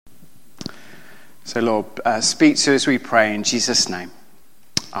So Lord, speak to us, we pray, in Jesus' name.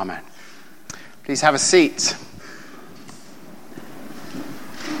 Amen. Please have a seat.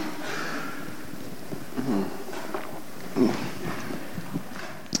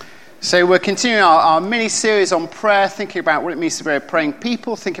 So we're continuing our mini-series on prayer, thinking about what it means to be a praying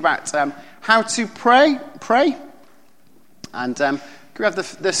people, thinking about how to pray. And can we have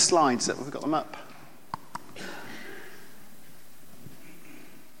the slides? We've got them up.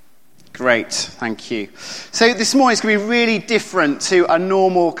 Great, thank you. So this morning is going to be really different to a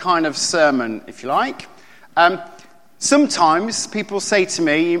normal kind of sermon, if you like. Sometimes people say to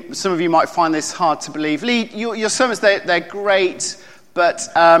me, some of you might find this hard to believe, Lee, your sermons, they're great, but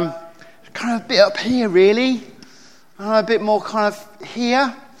kind of a bit up here, really. A bit more kind of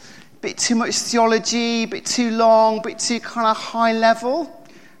here. A bit too much theology, a bit too long, a bit too kind of high level.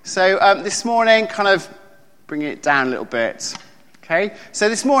 So this morning, kind of bringing it down a little bit. Okay, so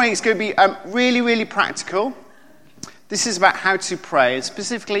this morning it's going to be really, really practical. This is about how to pray, and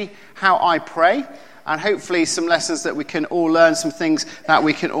specifically how I pray, and hopefully some lessons that we can all learn, some things that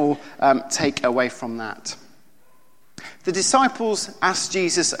we can all take away from that. The disciples asked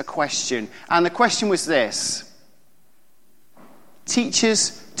Jesus a question, and the question was this: teach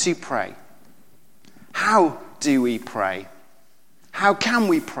us to pray. How do we pray? How can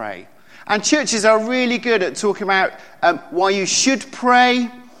we pray? And churches are really good at talking about why you should pray,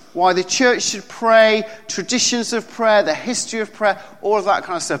 why the church should pray, traditions of prayer, the history of prayer, all of that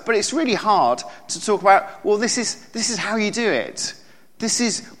kind of stuff. But it's really hard to talk about, well, this is how you do it. This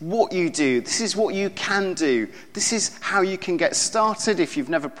is what you do. This is what you can do. This is how you can get started if you've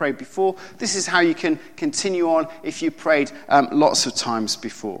never prayed before. This is how you can continue on if you prayed lots of times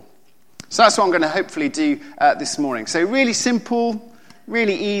before. So that's what I'm going to hopefully do this morning. So really simple,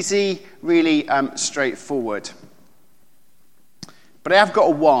 really easy, really straightforward. But I have got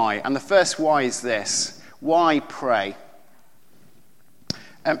a why, and the first why is this: why pray?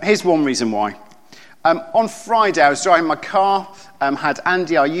 Here's one reason why. On Friday, I was driving my car, had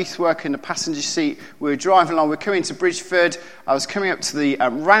Andy, our youth worker, in the passenger seat. We were driving along, we were coming to Bridgeford. I was coming up to the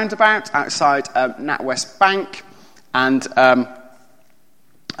roundabout outside NatWest Bank, and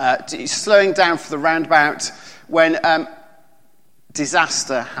slowing down for the roundabout when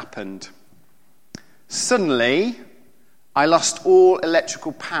disaster happened. Suddenly, I lost all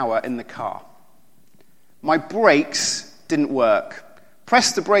electrical power in the car. My brakes didn't work.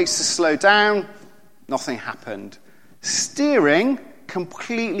 Pressed the brakes to slow down, nothing happened. Steering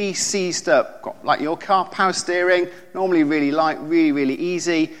completely seized up. Got, like your car, power steering, normally really light, really, really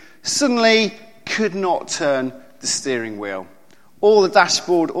easy. Suddenly, could not turn the steering wheel. All the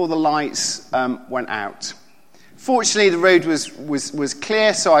dashboard, all the lights went out. Fortunately, the road was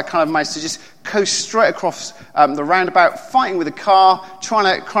clear, so I kind of managed to just coast straight across the roundabout, fighting with the car,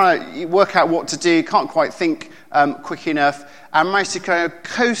 trying to work out what to do, can't quite think quick enough, and managed to kind of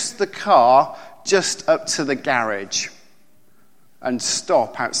coast the car just up to the garage and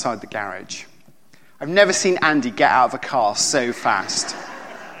stop outside the garage. I've never seen Andy get out of a car so fast.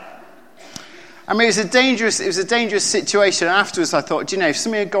 I mean, it was a dangerous situation, and afterwards I thought, if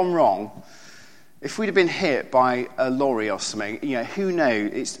something had gone wrong, if we'd have been hit by a lorry or something, who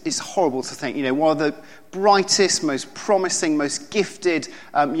knows? It's horrible to think, one of the brightest, most promising, most gifted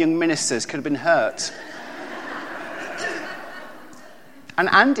young ministers could have been hurt. And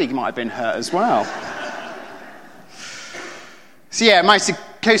Andy might have been hurt as well. So I managed to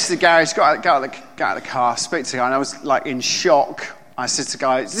coast to the garage, got out of the car, spoke to the guy, and I was like in shock. I said to the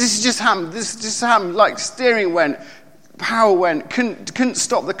guy, this just happened, like steering went, power went, couldn't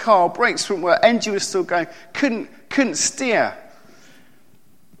stop the car, brakes wouldn't work, engine was still going, couldn't steer.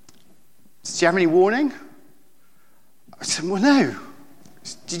 Do you have any warning? I said, well, no.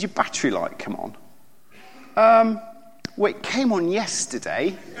 Did your battery light come on? Well, it came on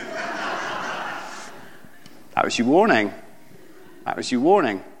yesterday. That was your warning. I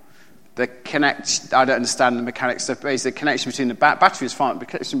don't understand the mechanics stuff, but the connection between the battery was fine. The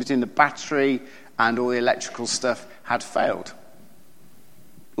connection between the battery and all the electrical stuff had failed.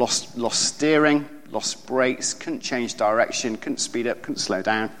 Lost steering, lost brakes, couldn't change direction, couldn't speed up, couldn't slow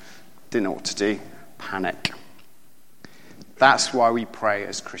down, didn't know what to do, panic. That's why we pray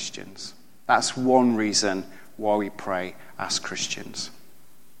as Christians. That's one reason why we pray as Christians.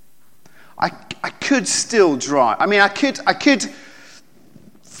 I could still drive. I mean, I could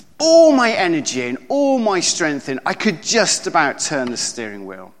all my energy and all my strength in, I could just about turn the steering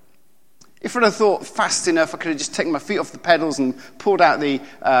wheel. If I'd have thought fast enough, I could have just taken my feet off the pedals and pulled out the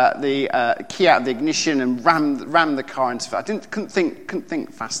key out of the ignition and rammed the car into it. Couldn't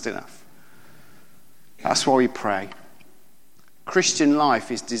think fast enough. That's why we pray. Christian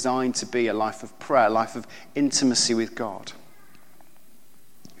life is designed to be a life of prayer, a life of intimacy with God,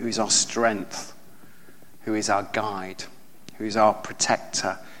 who is our strength, who is our guide, who is our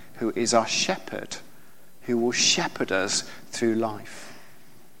protector, who is our shepherd, who will shepherd us through life.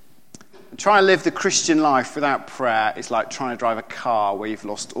 And trying to live the Christian life without prayer is like trying to drive a car where you've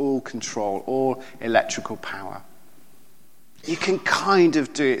lost all control, all electrical power. You can kind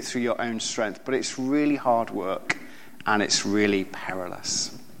of do it through your own strength, but it's really hard work and it's really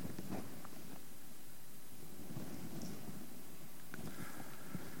perilous.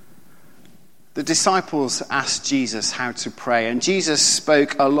 The disciples asked Jesus how to pray, and Jesus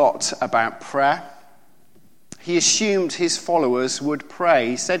spoke a lot about prayer. He assumed his followers would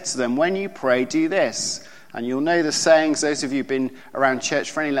pray. He said to them, when you pray, do this. And you'll know the sayings. Those of you who've been around church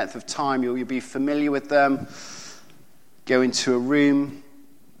for any length of time, you'll be familiar with them. Go into a room,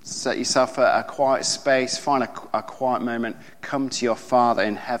 set yourself at a quiet space, find a quiet moment, come to your Father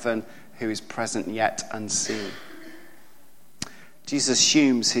in heaven who is present yet unseen. Jesus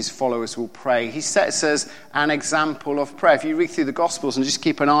assumes his followers will pray. He sets us an example of prayer. If you read through the Gospels and just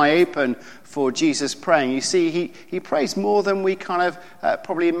keep an eye open for Jesus praying, you see he prays more than we kind of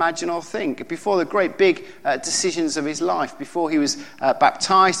probably imagine or think. Before the great big decisions of his life, before he was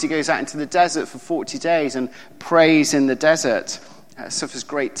baptized, he goes out into the desert for 40 days and prays in the desert. Suffers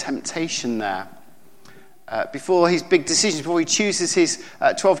great temptation there. Before his big decisions, before he chooses his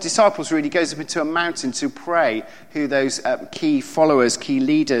 12 disciples, really goes up into a mountain to pray who those key followers, key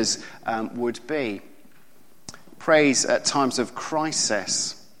leaders would be. Prays at times of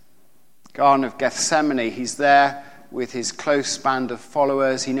crisis. Garden of Gethsemane, he's there with his close band of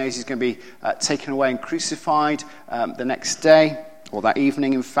followers. He knows he's going to be taken away and crucified the next day, or that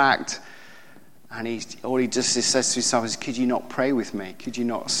evening in fact. And all he just says to his disciples, could you not pray with me? Could you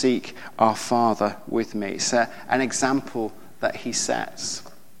not seek our Father with me? It's an example that he sets.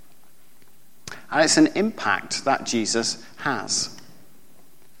 And it's an impact that Jesus has.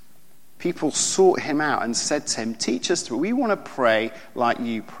 People sought him out and said to him, teach us to pray. We want to pray like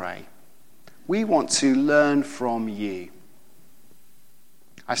you pray. We want to learn from you.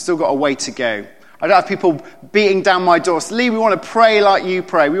 I've still got a way to go. I don't have people beating down my door. Lee, we want to pray like you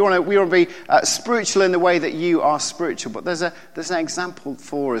pray. We want to be spiritual in the way that you are spiritual. But there's an example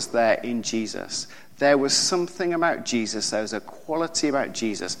for us there in Jesus. There was something about Jesus. There was a quality about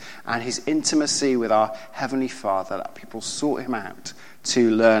Jesus and his intimacy with our Heavenly Father that people sought him out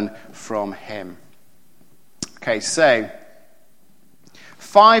to learn from him. Okay, so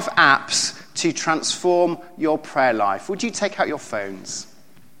 5 apps to transform your prayer life. Would you take out your phones?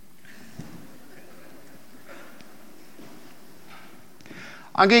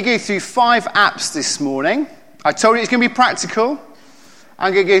 I'm going to go through 5 apps this morning. I told you it's going to be practical.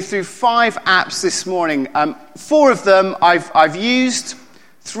 I'm going to go through 5 apps this morning. 4 of them I've used.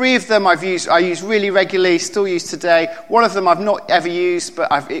 3 of them I use really regularly, still use today. 1 of them I've not ever used, but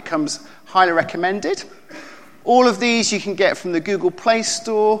it comes highly recommended. All of these you can get from the Google Play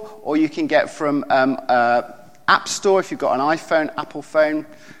Store, or you can get from App Store if you've got an iPhone, Apple phone.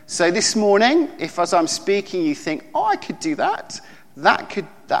 So this morning, if as I'm speaking you think, oh, I could do that, that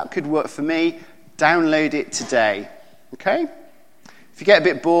could work for me, download it today. Okay? If you get a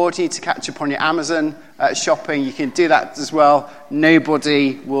bit bored, you need to catch up on your Amazon shopping, you can do that as well.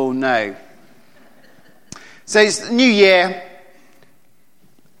 Nobody will know. So it's the new year.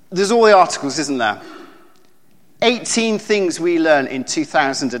 There's all the articles, isn't there? 18 things we learned in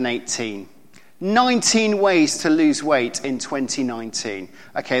 2018. 19 ways to lose weight in 2019.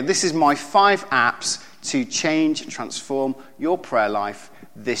 Okay, this is my 5 apps to change, transform your prayer life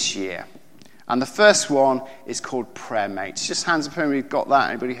this year. And the first one is called PrayerMate. Just hands up when we've got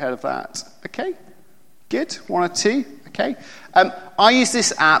that. Anybody heard of that? Okay, good. 1 or 2. Okay. I use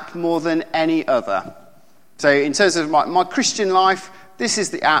this app more than any other. So in terms of my Christian life, this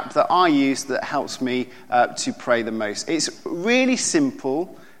is the app that I use that helps me to pray the most. It's really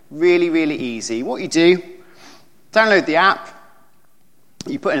simple, really, really easy. What you do, download the app.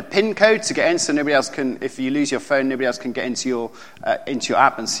 You put in a PIN code to get in, so nobody else can, if you lose your phone, nobody else can get into your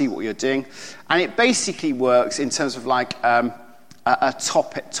app and see what you're doing. And it basically works in terms of like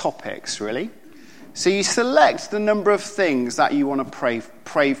topics, really. So you select the number of things that you want to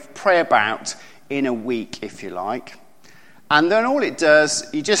pray about in a week, if you like. And then all it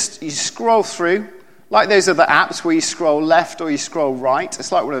does, you scroll through, like those other apps where you scroll left or you scroll right.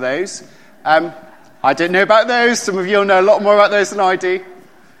 It's like one of those. I don't know about those. Some of you will know a lot more about those than I do.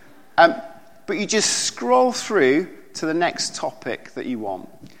 But you just scroll through to the next topic that you want.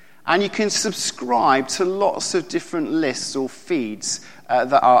 And you can subscribe to lots of different lists or feeds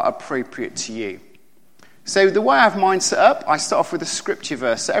that are appropriate to you. So the way I have mine set up, I start off with a scripture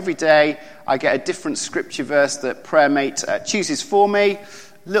verse. So every day I get a different scripture verse that PrayerMate chooses for me.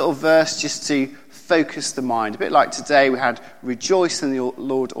 Little verse just to focus the mind. A bit like today we had rejoice in the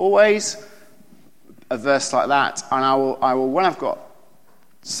Lord always. A verse like that. And I will when I've got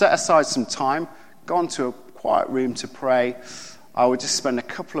set aside some time, gone to a quiet room to pray, I will just spend a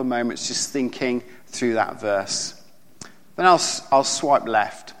couple of moments just thinking through that verse. Then I'll swipe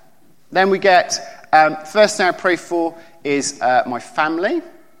left. Then we get, first thing I pray for is my family.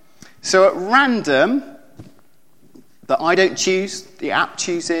 So at random, that I don't choose, the app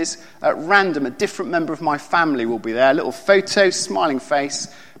chooses, at random, a different member of my family will be there. A little photo, smiling face.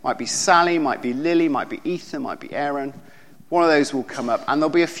 Might be Sally, might be Lily, might be Ethan, might be Aaron. One of those will come up. And there'll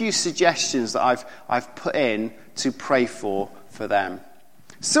be a few suggestions that I've put in to pray for them.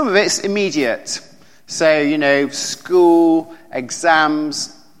 Some of it's immediate. So, school,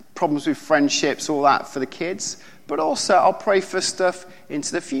 exams, problems with friendships, all that for the kids. But also I'll pray for stuff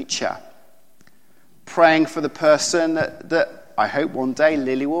into the future. Praying for the person that I hope one day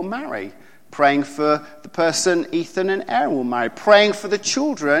Lily will marry. Praying for the person Ethan and Aaron will marry. Praying for the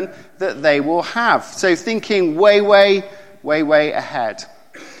children that they will have. So thinking way ahead.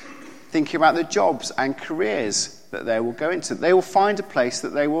 Thinking about the jobs and careers that they will go into. They will find a place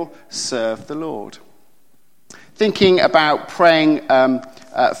that they will serve the Lord. Thinking about praying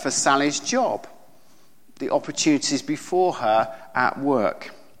for Sally's job, the opportunities before her at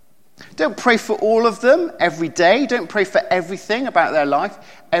work. Don't pray for all of them every day. Don't pray for everything about their life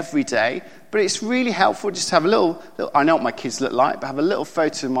every day. But it's really helpful just to have a little I know what my kids look like, but have a little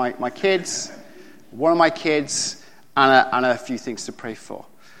photo of my kids, one of my kids, and a few things to pray for.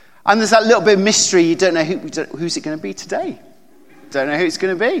 And there's that little bit of mystery. You don't know who's it going to be today. Don't know who it's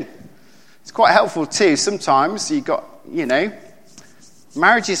going to be. It's quite helpful too. Sometimes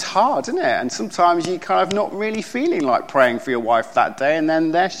marriage is hard, isn't it? And sometimes you kind of not really feeling like praying for your wife that day, and then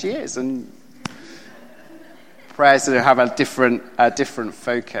there she is. And prayers that have a different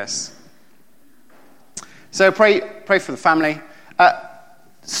focus. So pray for the family.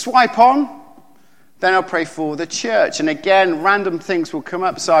 Swipe on. Then I'll pray for the church. And again, random things will come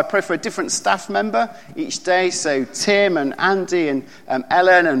up. So I pray for a different staff member each day. So Tim and Andy and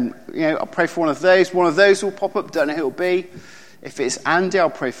Ellen. And, I'll pray for one of those. One of those will pop up. Don't know who it'll be. If it's Andy,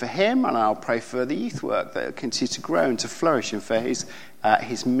 I'll pray for him. And I'll pray for the youth work that will continue to grow and to flourish and for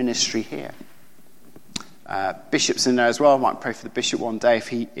his ministry here. Bishop's in there as well. I might pray for the bishop one day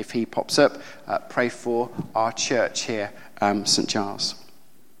if he pops up. Pray for our church here, St. Giles.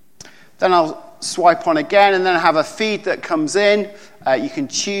 Then I'll swipe on again, and then I have a feed that comes in. You can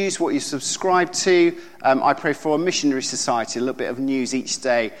choose what you subscribe to. I pray for a missionary society, a little bit of news each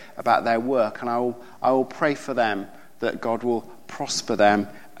day about their work, and I will pray for them that God will prosper them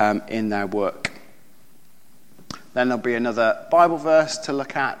in their work. Then there'll be another Bible verse to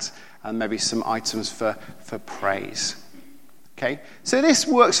look at, and maybe some items for praise. Okay, so this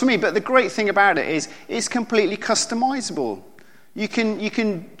works for me, but the great thing about it is it's completely customizable. You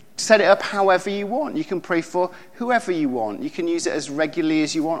can set it up however you want. You can pray for whoever you want. You can use it as regularly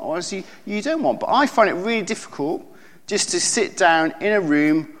as you want or as you don't want. But I find it really difficult just to sit down in a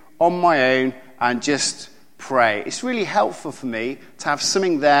room on my own and just pray. It's really helpful for me to have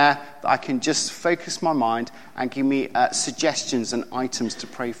something there that I can just focus my mind and give me suggestions and items to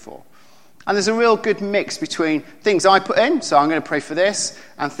pray for. And there's a real good mix between things I put in, so I'm going to pray for this,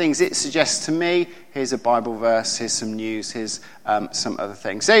 and things it suggests to me. Here's a Bible verse, here's some news, here's some other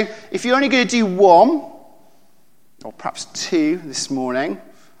things. So if you're only going to do one, or perhaps two this morning,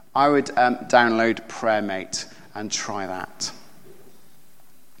 I would download PrayerMate and try that.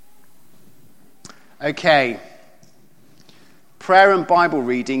 Okay. Prayer and Bible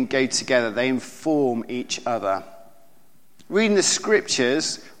reading go together. They inform each other. Reading the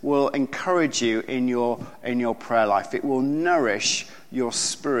scriptures will encourage you in your prayer life. It will nourish your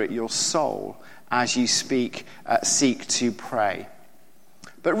spirit, your soul, as you seek to pray.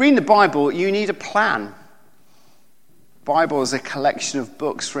 But reading the Bible, you need a plan. Bible is a collection of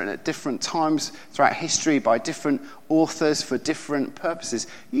books written at different times throughout history by different authors for different purposes.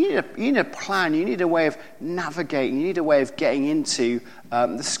 You need a plan. You need a way of navigating. You need a way of getting into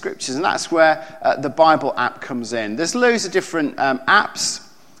the scriptures. And that's where the Bible app comes in. There's loads of different apps.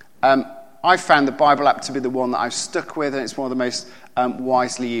 I found the Bible app to be the one that I've stuck with, and it's one of the most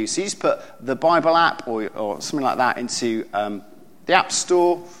wisely used. So you just put the Bible app or something like that into the App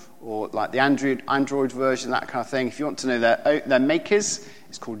Store, or like the Android version, that kind of thing. If you want to know their makers,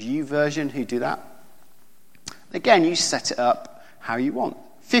 it's called YouVersion who do that. Again, you set it up how you want.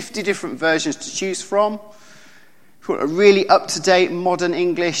 50 different versions to choose from. If you want a really up-to-date modern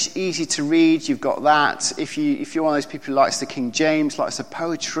English, easy to read, you've got that. If you're one of those people who likes the King James, likes the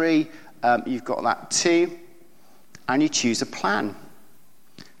poetry, you've got that too. And you choose a plan.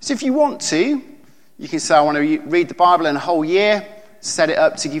 So if you want to, you can say, I want to read the Bible in a whole year, set it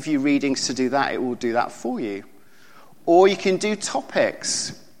up to give you readings to do that. It will do that for you. Or you can do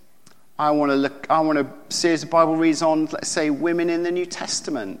topics. I want a series of Bible reads on, let's say, women in the New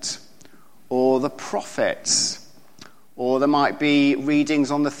Testament, or the prophets. Or there might be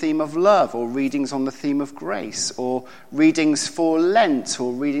readings on the theme of love, or readings on the theme of grace, or readings for Lent,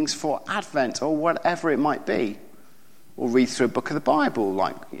 or readings for Advent, or whatever it might be. Or read through a book of the Bible,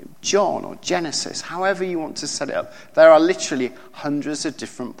 like John or Genesis, however you want to set it up. There are literally hundreds of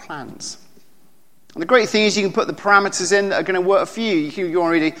different plans. And the great thing is you can put the parameters in that are going to work for you. If you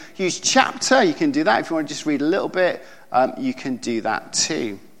want to read a huge chapter, you can do that. If you want to just read a little bit, you can do that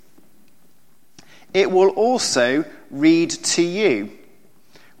too. It will also read to you,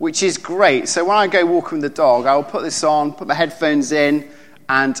 which is great. So when I go walking the dog, I will put this on, put my headphones in,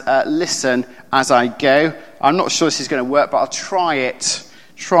 and listen as I go. I'm not sure this is going to work, but I'll try it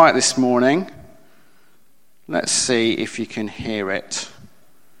this morning. Let's see if you can hear it.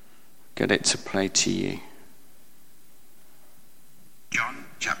 Get it to play to you. John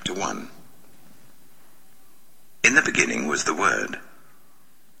chapter 1. In the beginning was the Word,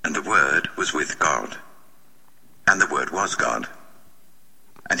 and the Word was with God, and the Word was God,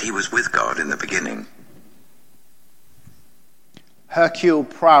 and he was with God in the beginning. Hercule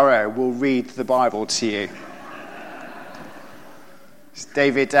Poirot will read the Bible to you. It's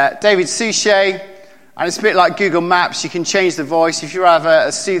David Suchet, and it's a bit like Google Maps. You can change the voice. If you have a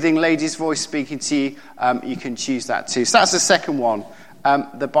soothing lady's voice speaking to you, you can choose that too. So that's the second one,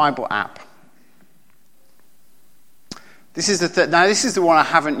 the Bible app. This is now this is the one I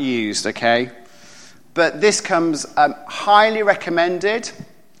haven't used, okay? But this comes highly recommended.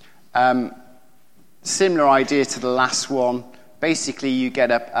 Similar idea to the last one. Basically, you get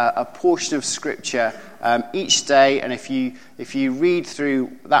a portion of Scripture each day, and if you read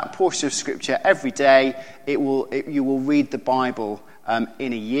through that portion of Scripture every day, you will read the Bible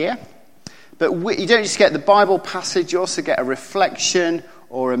in a year. But you don't just get the Bible passage; you also get a reflection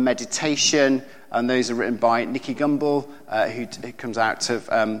or a meditation, and those are written by Nicky Gumbel, who comes out of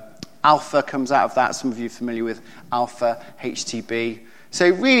Alpha. Comes out of that. Some of you are familiar with Alpha HTB. So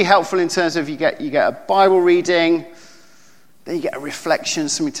really helpful in terms of you get a Bible reading. Then you get a reflection,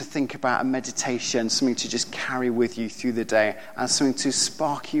 something to think about, a meditation, something to just carry with you through the day, and something to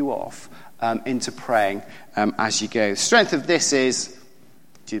spark you off into praying as you go. The strength of this is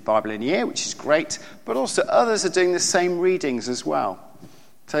do the Bible in a year, which is great, but also others are doing the same readings as well.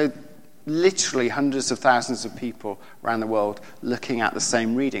 So literally hundreds of thousands of people around the world looking at the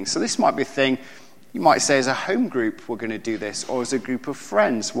same reading. So this might be a thing. You might say, as a home group, we're going to do this, or as a group of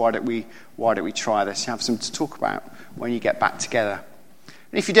friends, why don't we try this? You have something to talk about when you get back together.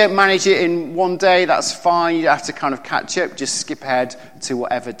 And if you don't manage it in one day, that's fine. You don't have to kind of catch up. Just skip ahead to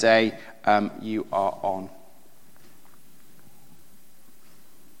whatever day you are on.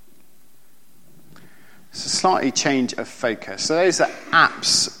 It's a slightly change of focus. So those are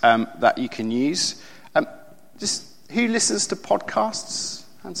apps that you can use. Just who listens to podcasts?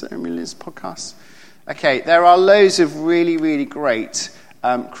 Hands up, everybody listens to podcasts. Okay, there are loads of really, really great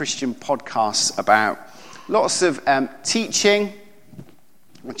Christian podcasts about lots of teaching.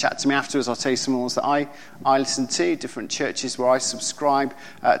 Chat to me afterwards. I'll tell you some ones that I listen to, different churches where I subscribe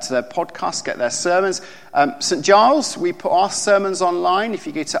to their podcasts, get their sermons. St. Giles, we put our sermons online. If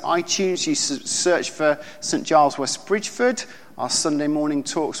you go to iTunes, you search for St. Giles West Bridgeford. Our Sunday morning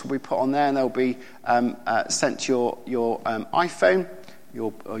talks will be put on there, and they'll be sent to your iPhone,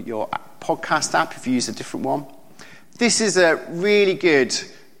 your podcast app if you use a different one. This is a really good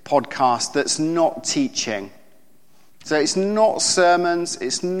podcast that's not teaching. So it's not sermons,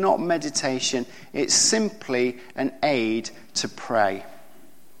 it's not meditation, it's simply an aid to pray.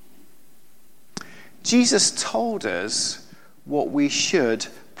 Jesus told us what we should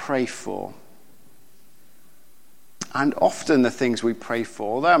pray for. And often the things we pray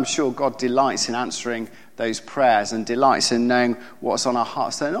for, although I'm sure God delights in answering those prayers and delights in knowing what's on our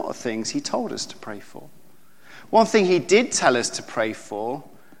hearts, they're not the things he told us to pray for. One thing he did tell us to pray for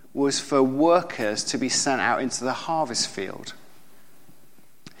was for workers to be sent out into the harvest field.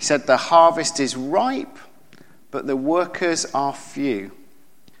 He said the harvest is ripe, but the workers are few.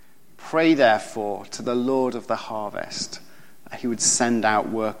 Pray therefore to the Lord of the harvest that he would send out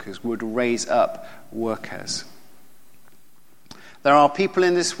workers, would raise up workers. There are people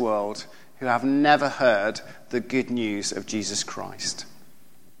in this world who have never heard the good news of Jesus Christ.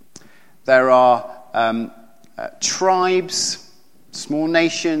 There are tribes, small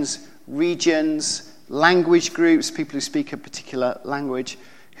nations, regions, language groups, people who speak a particular language,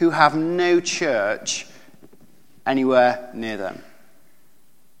 who have no church anywhere near them.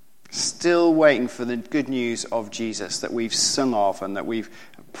 Still waiting for the good news of Jesus that we've sung of and that we've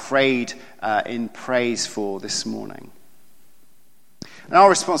prayed in praise for this morning. And our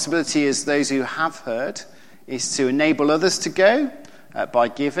responsibility as those who have heard is to enable others to go by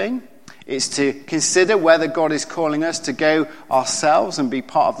giving. It's to consider whether God is calling us to go ourselves and be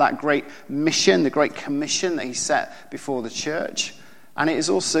part of that great mission, the great commission that he set before the church. And it is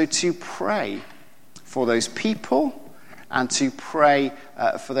also to pray for those people and to pray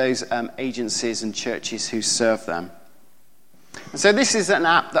for those agencies and churches who serve them. And so this is an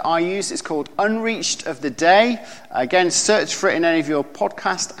app that I use. It's called Unreached of the Day. Again, search for it in any of your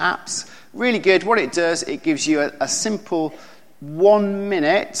podcast apps. Really good. What it does, it gives you a simple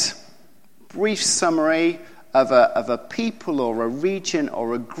 1-minute brief summary of a people or a region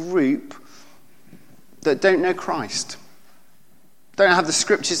or a group that don't know Christ. Don't have the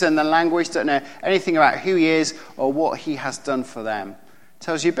scriptures and the language, don't know anything about who he is or what he has done for them.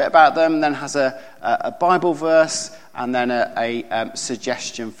 Tells you a bit about them, then has a Bible verse and then a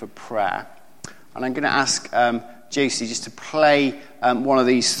suggestion for prayer. And I'm going to ask JC just to play one of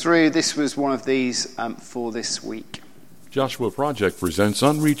these through. This was one of these for this week. Joshua Project presents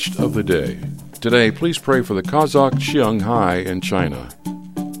Unreached of the Day. Today, please pray for the Kazakh Xianghai in China.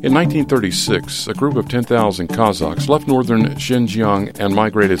 In 1936, a group of 10,000 Kazakhs left northern Xinjiang and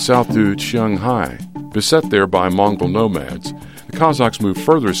migrated south to Xianghai. Beset there by Mongol nomads, the Kazakhs moved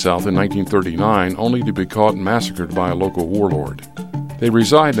further south in 1939 only to be caught and massacred by a local warlord. They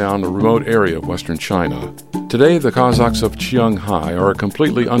reside now in a remote area of western China. Today, the Kazakhs of Xianghai are a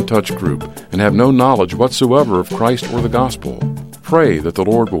completely untouched group and have no knowledge whatsoever of Christ or the gospel. Pray that the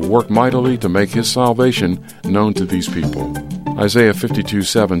Lord will work mightily to make his salvation known to these people. Isaiah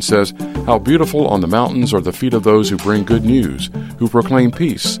 52:7 says, "How beautiful on the mountains are the feet of those who bring good news, who proclaim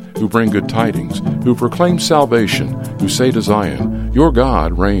peace, who bring good tidings, who proclaim salvation, who say to Zion, your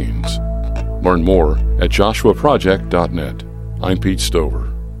God reigns." Learn more at joshuaproject.net. I'm Pete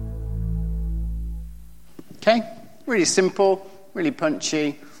Stover. Okay, really simple, really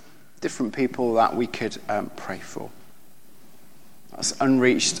punchy, different people that we could pray for. That's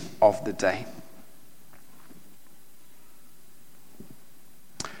Unreached of the Day.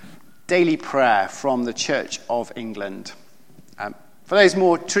 Daily prayer from the Church of England. For those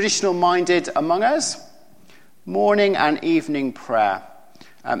more traditional-minded among us, morning and evening prayer.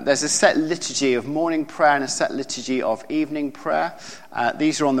 There's a set liturgy of morning prayer and a set liturgy of evening prayer.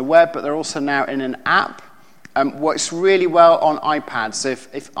 These are on the web, but they're also now in an app. Works really well on iPads. So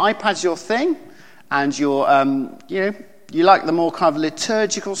if iPad's your thing, and you're, you like the more kind of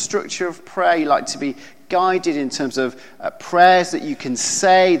liturgical structure of prayer, you like to be guided in terms of prayers that you can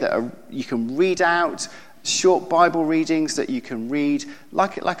say, you can read out, short Bible readings that you can read,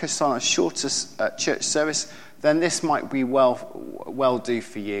 like a shorter church service, then this might be well do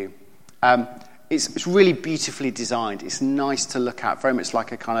for you. It's really beautifully designed. It's nice to look at, very much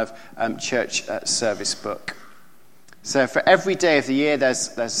like a kind of church service book. So for every day of the year,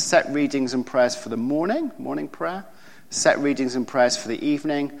 there's set readings and prayers for the morning prayer, set readings and prayers for the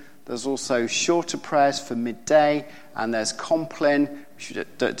evening. There's also shorter prayers for midday, and there's Compline, which we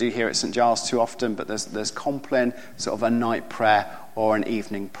don't do here at St. Giles too often, but there's Compline, sort of a night prayer or an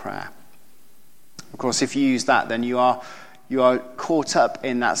evening prayer. Of course, if you use that, then you are caught up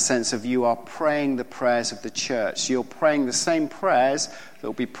in that sense of you are praying the prayers of the church. You're praying the same prayers that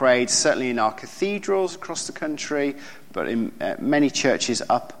will be prayed certainly in our cathedrals across the country, but in many churches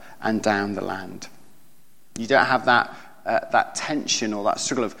up and down the land. You don't have that tension or that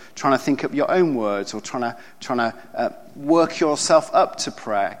struggle of trying to think up your own words or trying to work yourself up to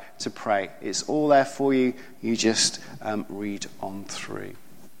pray. It's all there for you. You just read on through.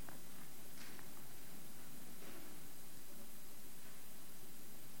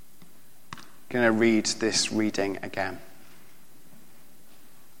 I'm going to read this reading again.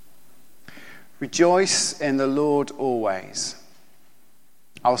 Rejoice in the Lord always.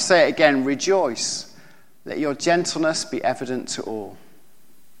 I'll say it again, rejoice. Let your gentleness be evident to all.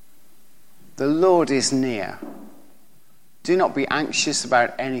 The Lord is near. Do not be anxious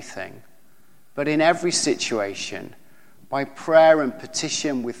about anything, but in every situation, by prayer and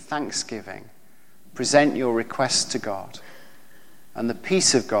petition with thanksgiving, present your requests to God. And the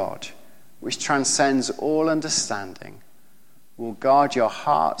peace of God, which transcends all understanding, will guard your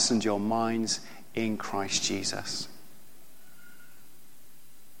hearts and your minds in Christ Jesus.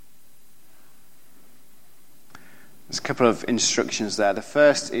 There's a couple of instructions there. The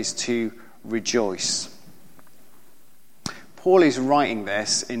first is to rejoice. Paul is writing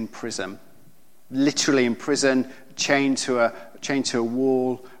this in prison, literally in prison, chained to a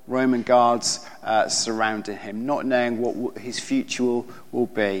wall, Roman guards surrounding him, not knowing what his future will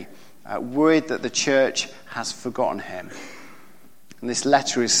be, worried that the church has forgotten him. And this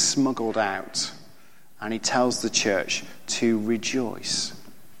letter is smuggled out, and he tells the church to rejoice.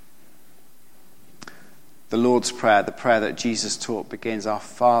 The Lord's Prayer, the prayer that Jesus taught, begins, "Our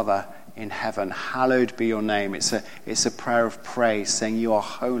Father in heaven, hallowed be your name." It's a prayer of praise, saying you are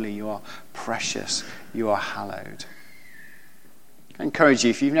holy, you are precious, you are hallowed. I encourage you,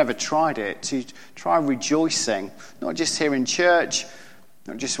 if you've never tried it, to try rejoicing, not just here in church,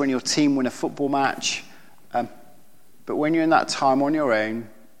 not just when your team win a football match, but when you're in that time on your own,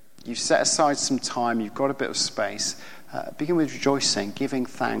 you've set aside some time, you've got a bit of space, begin with rejoicing, giving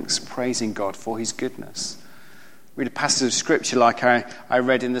thanks, praising God for his goodness. Read a passage of scripture like I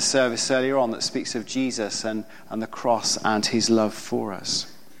read in the service earlier on that speaks of Jesus and the cross and his love for us.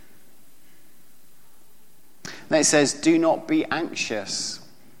 Then it says, do not be anxious.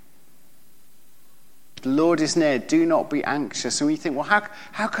 The Lord is near, do not be anxious. And we think, well,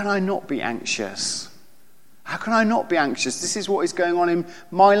 how can I not be anxious? How can I not be anxious? This is what is going on in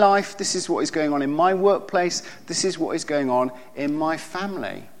my life. This is what is going on in my workplace. This is what is going on in my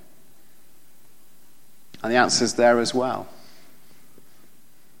family. And the answer is there as well.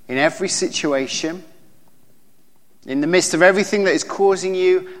 In every situation, in the midst of everything that is causing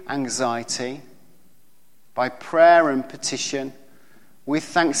you anxiety, by prayer and petition, with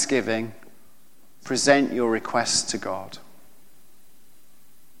thanksgiving, present your requests to God.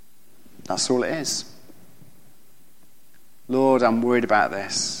 That's all it is. Lord, I'm worried about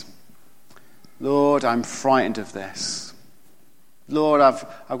this. Lord, I'm frightened of this. Lord, I've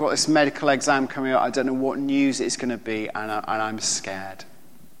got this medical exam coming up. I don't know what news it's going to be, and I'm scared.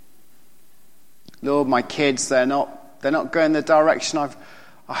 Lord, my kids, they're not going the direction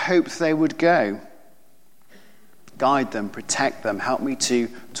I hoped they would go. Guide them, protect them, help me to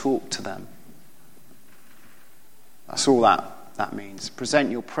talk to them. That's all that means.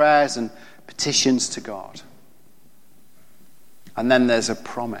 Present your prayers and petitions to God. And then there's a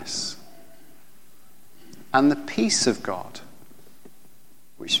promise. And the peace of God,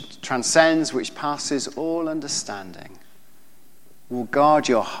 which transcends, which passes all understanding, will guard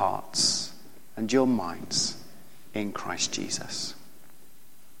your hearts and your minds in Christ Jesus.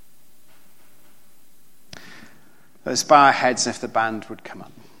 Let's bow our heads, if the band would come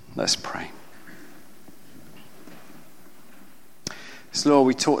up. Let's pray. So Lord,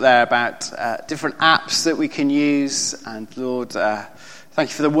 we talked there about different apps that we can use, and Lord, thank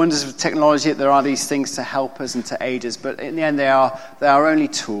you for the wonders of technology, that there are these things to help us and to aid us, but in the end they are only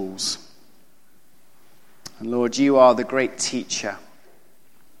tools. And Lord, you are the great teacher.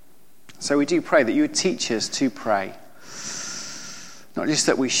 So we do pray that you would teach us to pray. Not just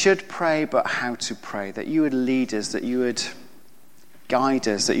that we should pray, but how to pray. That you would lead us, that you would guide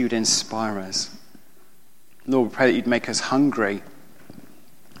us, that you would inspire us. Lord, we pray that you'd make us hungry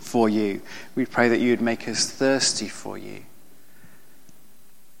for you. We pray that you would make us thirsty for you.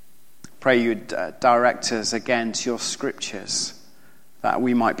 Pray you would direct us again to your scriptures, that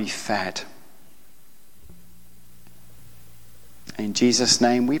we might be fed. In Jesus'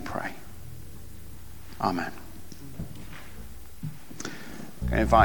 name we pray. Amen. I invite